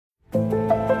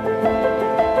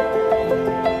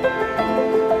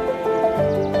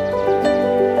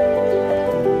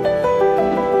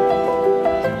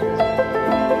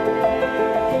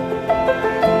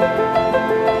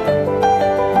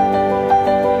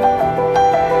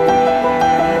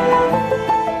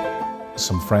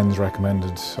Some friends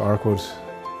recommended Arkwood.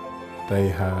 They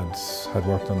had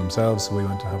worked on themselves, so we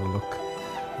went to have a look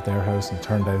at their house, and it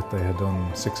turned out they had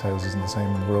done 6 houses in the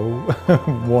same row,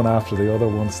 one after the other,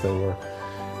 once they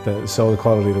saw the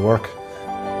quality of the work.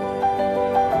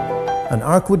 An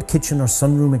Arkwood kitchen or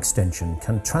sunroom extension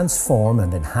can transform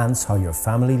and enhance how your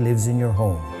family lives in your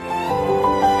home.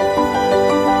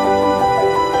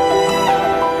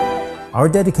 Our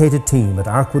dedicated team at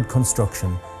Arkwood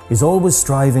Construction is always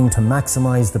striving to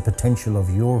maximise the potential of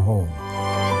your home.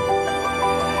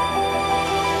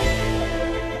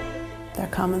 Their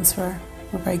comments were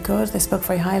very good. They spoke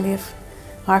very highly of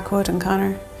Arkwood and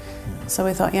Conor. So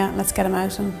we thought, yeah, let's get them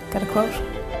out and get a quote.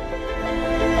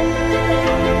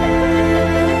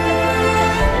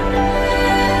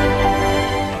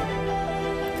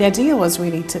 The idea was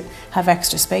really to have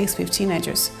extra space. We have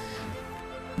teenagers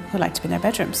who like to be in their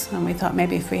bedrooms, and we thought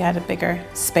maybe if we had a bigger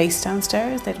space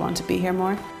downstairs, they'd want to be here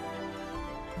more.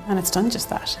 And it's done just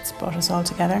that. It's brought us all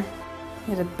together.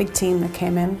 We had a big team that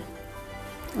came in.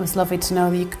 It was lovely to know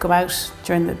that you could go out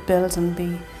during the build and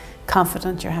be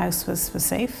confident your house was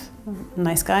safe.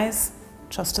 Nice guys,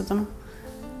 trusted them,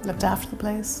 looked after the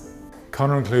place.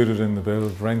 Conor included in the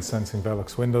build rain sensing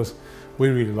Velux windows. We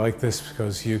really like this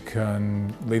because you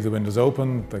can leave the windows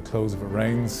open, they close if it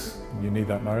rains. You need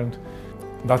that in Ireland.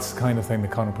 That's the kind of thing that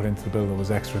Conor put into the build that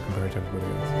was extra compared to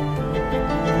everybody else.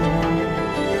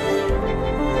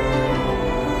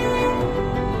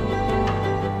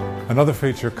 Another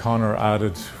feature Conor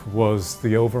added was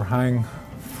the overhang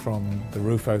from the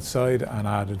roof outside, and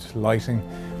added lighting,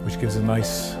 which gives a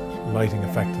nice lighting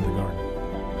effect in the garden.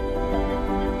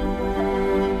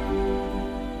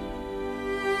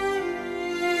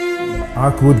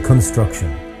 Arkwood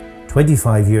Construction,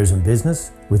 25 years in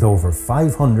business with over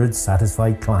 500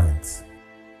 satisfied clients.